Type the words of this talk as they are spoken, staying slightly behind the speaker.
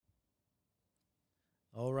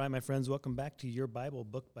All right, my friends, welcome back to Your Bible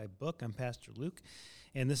Book by Book. I'm Pastor Luke,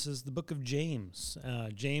 and this is the book of James.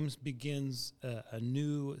 James begins a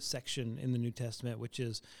new section in the New Testament, which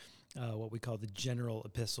is what we call the general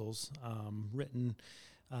epistles, written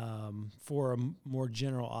for more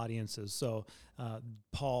general audiences. So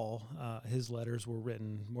Paul, his letters were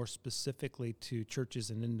written more specifically to churches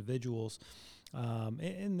and individuals,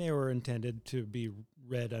 and they were intended to be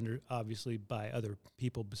read obviously by other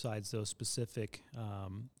people besides those specific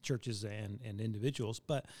churches and individuals,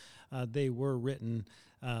 but they were written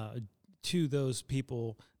to those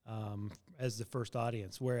people as the first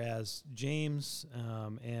audience, whereas James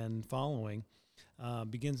and following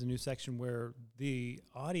begins a new section where the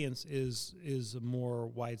audience is more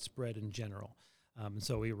widespread in general. And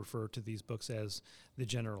so we refer to these books as the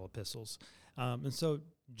general epistles. And so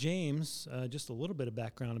James, just a little bit of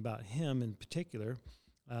background about him in particular.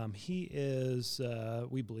 He is,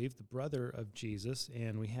 we believe, the brother of Jesus,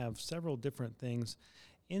 and we have several different things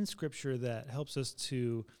in Scripture that helps us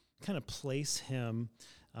to kind of place him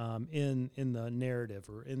in the narrative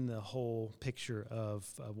or in the whole picture of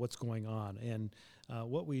what's going on. And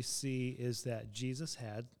what we see is that Jesus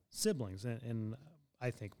had siblings, and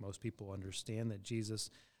I think most people understand that Jesus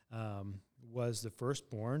was the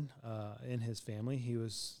firstborn in his family. He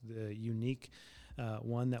was the unique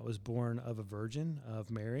one that was born of a virgin,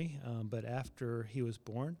 of Mary. But after he was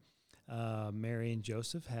born, Mary and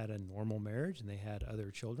Joseph had a normal marriage, and they had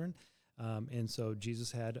other children. And so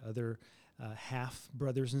Jesus had other half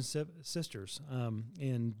brothers and sisters,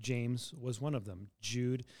 and James was one of them.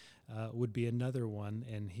 Jude would be another one,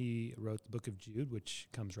 and he wrote the book of Jude, which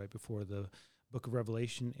comes right before the book of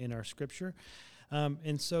Revelation in our Scripture.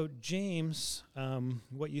 And so James,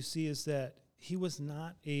 what you see is that he was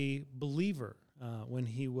not a believer when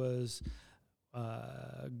he was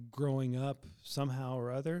growing up somehow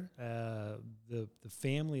or other. The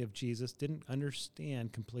family of Jesus didn't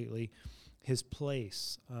understand completely his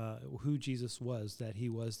place, who Jesus was, that he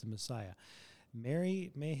was the Messiah.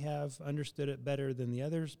 Mary may have understood it better than the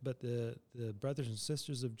others, but the brothers and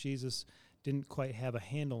sisters of Jesus didn't quite have a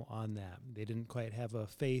handle on that. They didn't quite have a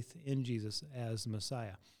faith in Jesus as the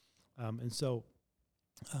Messiah. And so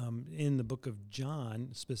in the book of John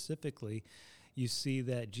specifically, you see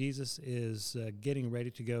that Jesus is getting ready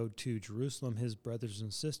to go to Jerusalem. His brothers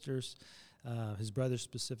and sisters, his brothers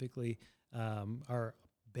specifically, are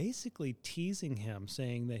basically teasing him,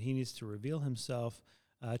 saying that he needs to reveal himself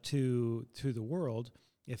to the world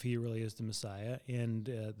if he really is the Messiah. And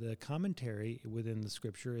the commentary within the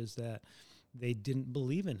Scripture is that they didn't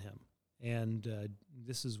believe in him. And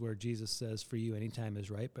this is where Jesus says, for you, any time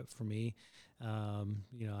is right, but for me,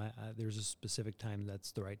 there's a specific time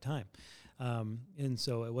that's the right time. And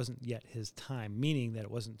so it wasn't yet his time, meaning that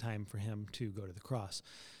it wasn't time for him to go to the cross.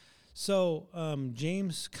 So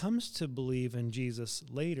James comes to believe in Jesus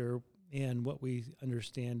later, and what we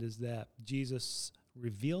understand is that Jesus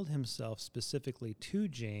revealed himself specifically to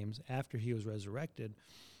James after he was resurrected,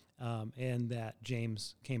 and that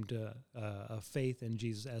James came to a faith in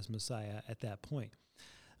Jesus as Messiah at that point.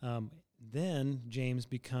 Then James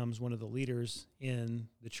becomes one of the leaders in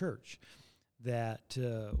the church. That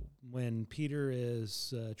when Peter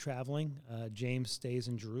is traveling, James stays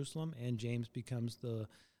in Jerusalem, and James becomes the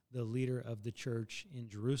leader of the church in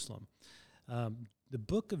Jerusalem. The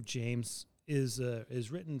book of James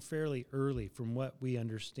is written fairly early, from what we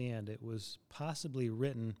understand. It was possibly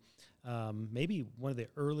written maybe one of the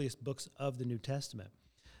earliest books of the New Testament.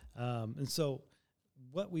 And so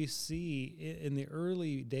what we see in the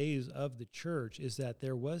early days of the church is that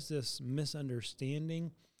there was this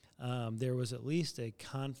misunderstanding. There was at least a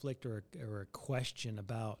conflict or a question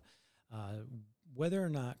about whether or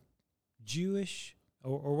not Jewish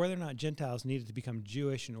or whether or not Gentiles needed to become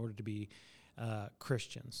Jewish in order to be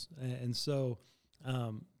Christians. And so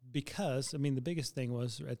because, the biggest thing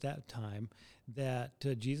was at that time that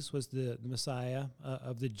Jesus was the Messiah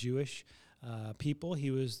of the Jewish people.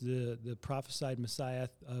 He was the prophesied Messiah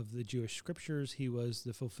of the Jewish Scriptures. He was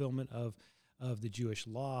the fulfillment of the Jewish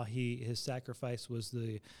law. His sacrifice was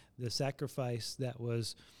the sacrifice that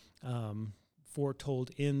was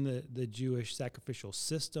foretold in the Jewish sacrificial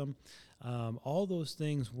system. All those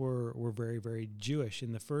things were very, very Jewish,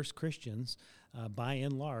 and the first Christians, by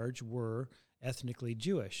and large, were ethnically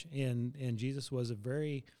Jewish. And Jesus was a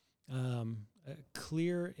very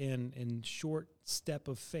clear and short step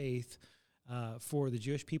of faith for the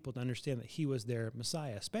Jewish people to understand that he was their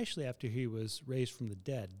Messiah, especially after he was raised from the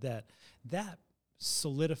dead. That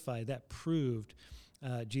solidified, that proved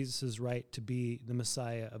Jesus' right to be the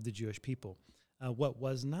Messiah of the Jewish people. What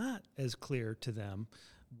was not as clear to them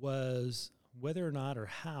was whether or not or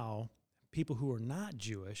how people who are not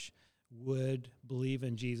Jewish would believe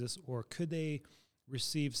in Jesus, or could they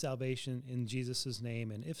receive salvation in Jesus'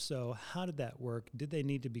 name? And if so, how did that work? Did they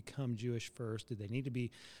need to become Jewish first? Did they need to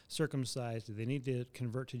be circumcised? Did they need to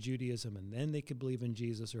convert to Judaism and then they could believe in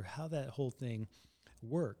Jesus, or how that whole thing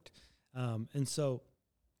worked? And so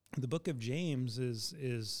the book of James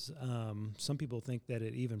is some people think that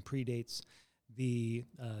it even predates the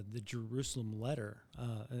Jerusalem letter.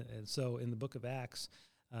 And so in the book of Acts,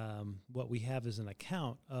 what we have is an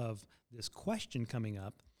account of this question coming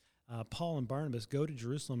up. Paul and Barnabas go to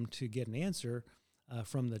Jerusalem to get an answer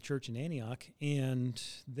from the church in Antioch, and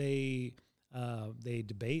they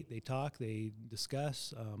debate, they talk, they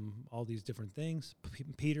discuss all these different things.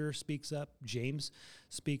 Peter speaks up, James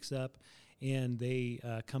speaks up, and they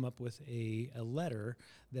come up with a letter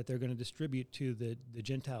that they're going to distribute to the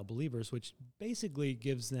Gentile believers, which basically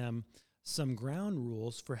gives them some ground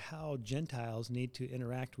rules for how Gentiles need to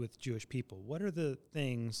interact with Jewish people. What are the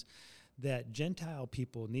things that Gentile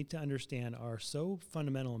people need to understand are so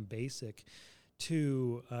fundamental and basic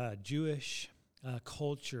to Jewish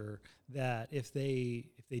culture that if they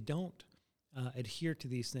don't adhere to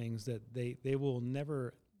these things, that they will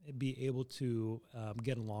never be able to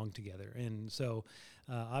get along together? And so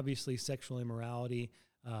obviously sexual immorality,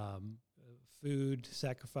 food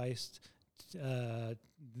sacrificed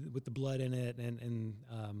with the blood in it, and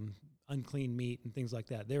unclean meat and things like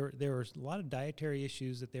that. There were a lot of dietary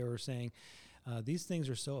issues that they were saying. These things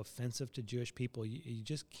are so offensive to Jewish people. You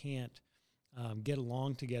just can't get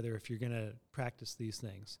along together if you're going to practice these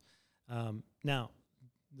things. Now,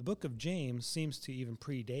 the book of James seems to even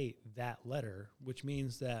predate that letter, which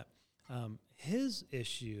means that his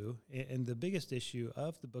issue, and the biggest issue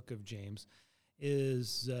of the book of James,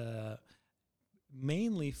 is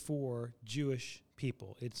mainly for Jewish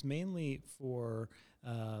people. It's mainly for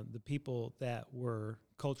the people that were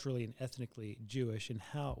culturally and ethnically Jewish, and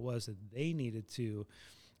how it was that they needed to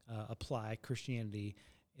apply Christianity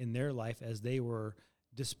in their life as they were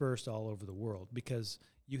dispersed all over the world. Because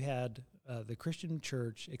you had the Christian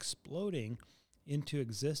church exploding into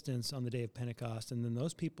existence on the day of Pentecost, and then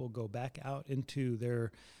those people go back out into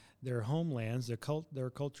their homelands, their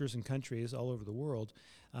cultures and countries all over the world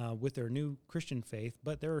with their new Christian faith,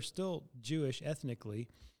 but they're still Jewish ethnically,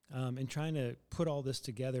 and trying to put all this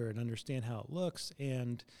together and understand how it looks.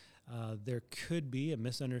 And there could be a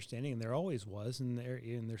misunderstanding, and there always was, and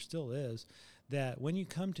there still is, that when you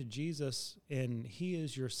come to Jesus and he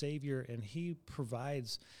is your Savior and he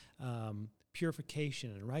provides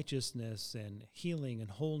purification and righteousness and healing and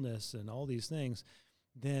wholeness and all these things,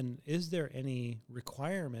 then is there any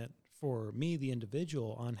requirement for me, the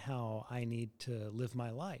individual, on how I need to live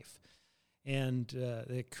my life? And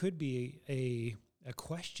it could be a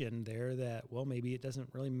question there that, well, maybe it doesn't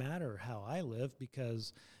really matter how I live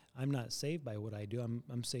because I'm not saved by what I do.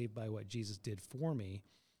 I'm saved by what Jesus did for me.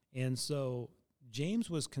 And so James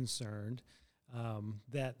was concerned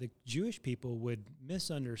that the Jewish people would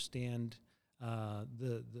misunderstand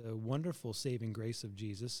the wonderful saving grace of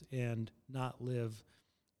Jesus and not live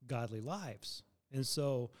godly lives. And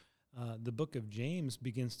so the book of James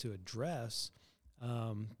begins to address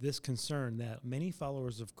this concern that many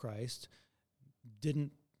followers of Christ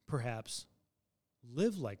didn't perhaps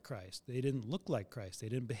live like Christ. They didn't look like Christ. They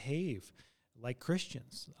didn't behave like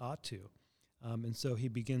Christians ought to. And so he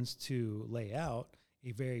begins to lay out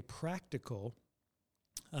a very practical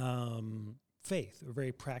faith, a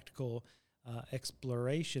very practical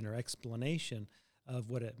exploration or explanation of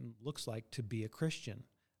what it looks like to be a Christian.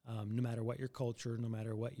 No matter what your culture, no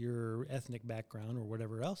matter what your ethnic background or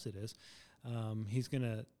whatever else it is, he's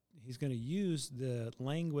gonna use the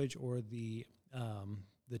language or the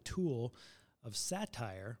tool of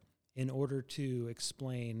satire in order to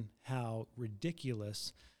explain how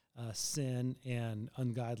ridiculous sin and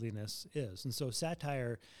ungodliness is. And so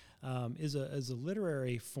satire is a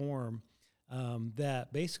literary form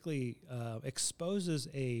that basically exposes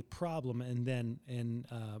a problem and then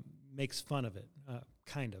makes fun of it,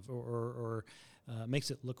 kind of, or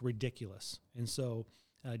makes it look ridiculous. And so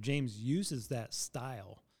James uses that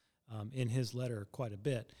style in his letter quite a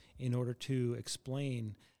bit in order to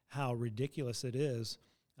explain how ridiculous it is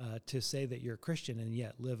to say that you're a Christian and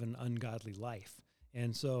yet live an ungodly life.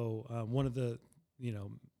 And so one of the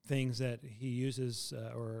things that he uses,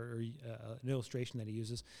 or an illustration that he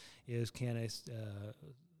uses, is can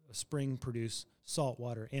a spring produce salt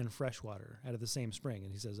water and fresh water out of the same spring?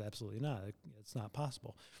 And he says, absolutely not. It's not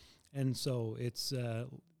possible. And so it's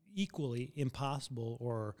equally impossible,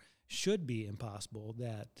 or should be impossible,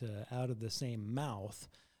 that out of the same mouth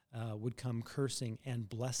would come cursing and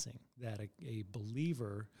blessing, that a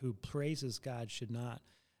believer who praises God should not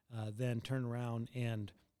then turn around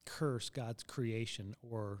and curse God's creation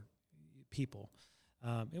or people,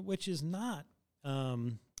 which is not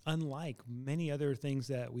unlike many other things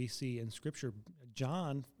that we see in Scripture.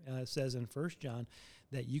 John says in 1 John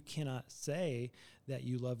that you cannot say that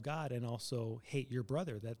you love God and also hate your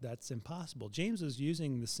brother. That's impossible. James is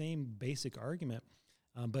using the same basic argument,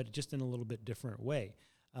 but just in a little bit different way.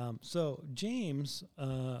 So James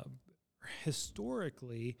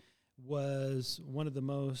historically was one of the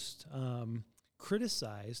most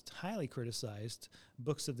highly criticized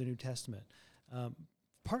books of the New Testament.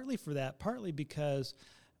 Partly for that, partly because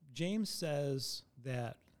James says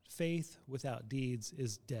that faith without deeds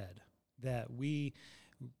is dead, that we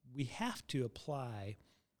have to apply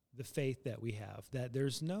the faith that we have, that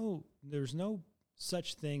there's no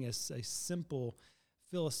such thing as a simple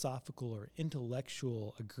philosophical or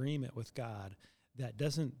intellectual agreement with God that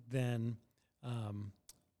doesn't then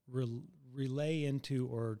relay into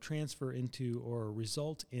or transfer into or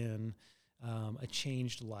result in a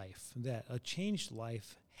changed life, that a changed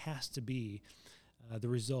life has to be the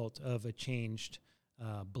result of a changed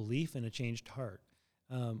belief and a changed heart.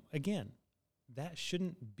 Again, that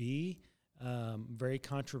shouldn't be very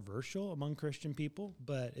controversial among Christian people,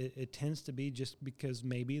 but it tends to be just because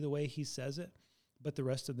maybe the way he says it, but the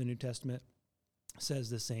rest of the New Testament says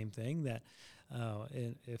the same thing, that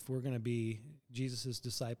if we're going to be Jesus'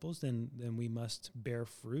 disciples, then we must bear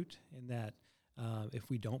fruit, and that if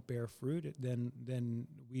we don't bear fruit, then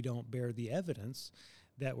we don't bear the evidence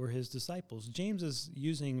that we're his disciples. James is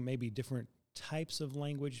using maybe different types of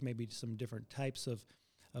language, maybe some different types of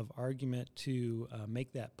argument to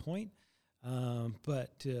make that point.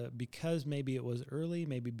 But because maybe it was early,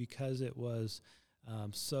 maybe because it was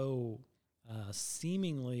so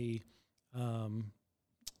seemingly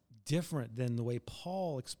different than the way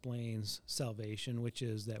Paul explains salvation, which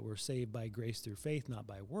is that we're saved by grace through faith, not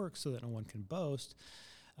by works, so that no one can boast,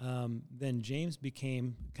 then James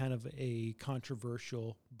became kind of a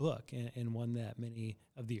controversial book, and one that many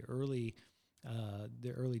of the early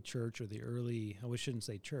church, or I shouldn't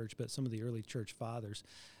say church, but some of the early church fathers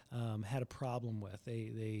had a problem with.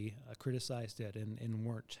 They criticized it and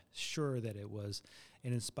weren't sure that it was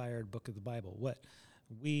an inspired book of the Bible. What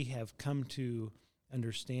we have come to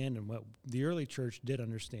understand, and what the early church did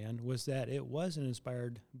understand, was that it was an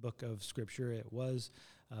inspired book of Scripture. It was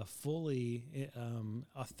fully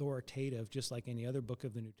authoritative, just like any other book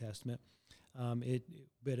of the New Testament.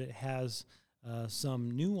 But it has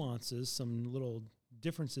some nuances, some little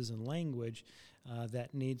differences in language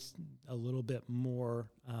that needs a little bit more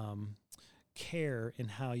care in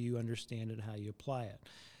how you understand it, how you apply it.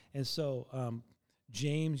 And so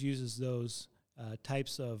James uses those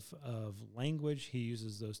types of language. He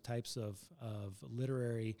uses those types of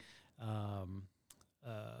literary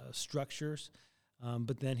structures,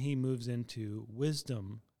 but then he moves into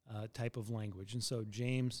wisdom type of language. And so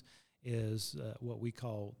James is what we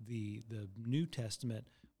call the New Testament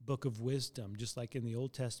book of wisdom. Just like in the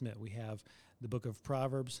Old Testament we have the book of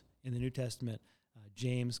Proverbs, in the New Testament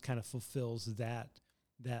James kind of fulfills that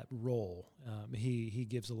role. He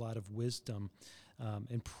gives a lot of wisdom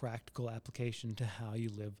and practical application to how you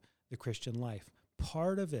live the Christian life.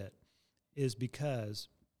 Part of it is because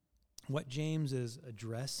what James is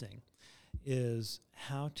addressing is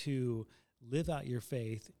how to live out your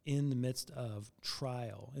faith in the midst of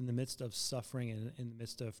trial, in the midst of suffering, and in the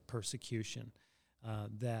midst of persecution.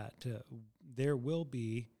 That there will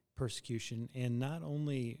be persecution, and not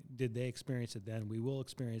only did they experience it then, we will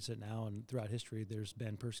experience it now, and throughout history there's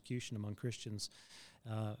been persecution among Christians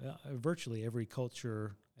virtually every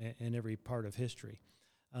culture and every part of history.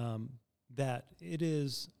 That it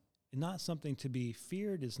is not something to be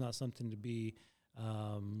feared, it's not something to be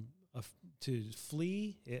to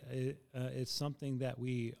flee. It's something that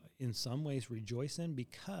we in some ways rejoice in,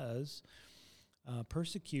 because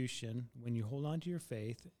persecution, when you hold on to your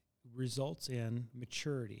faith, results in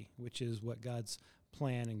maturity, which is what God's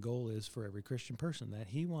plan and goal is for every Christian person, that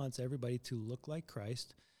he wants everybody to look like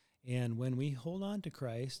Christ. And when we hold on to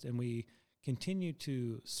Christ and we continue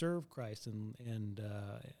to serve Christ and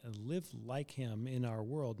live like him in our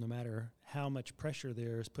world, no matter how much pressure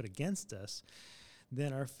there is put against us,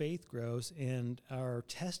 then our faith grows and our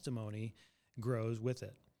testimony grows with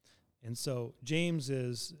it. And so James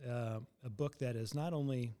is a book that is not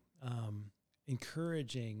only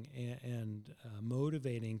encouraging and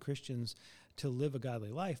motivating Christians to live a godly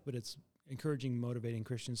life, but it's encouraging, motivating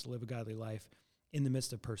Christians to live a godly life in the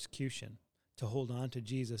midst of persecution, to hold on to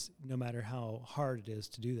Jesus no matter how hard it is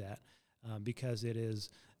to do that, because it is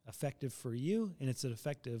effective for you, and it's an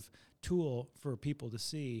effective tool for people to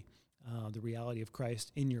see the reality of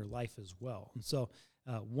Christ in your life as well. And so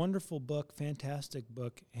Wonderful book, fantastic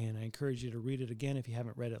book, and I encourage you to read it again if you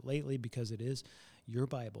haven't read it lately, because it is your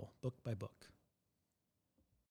Bible, book by book.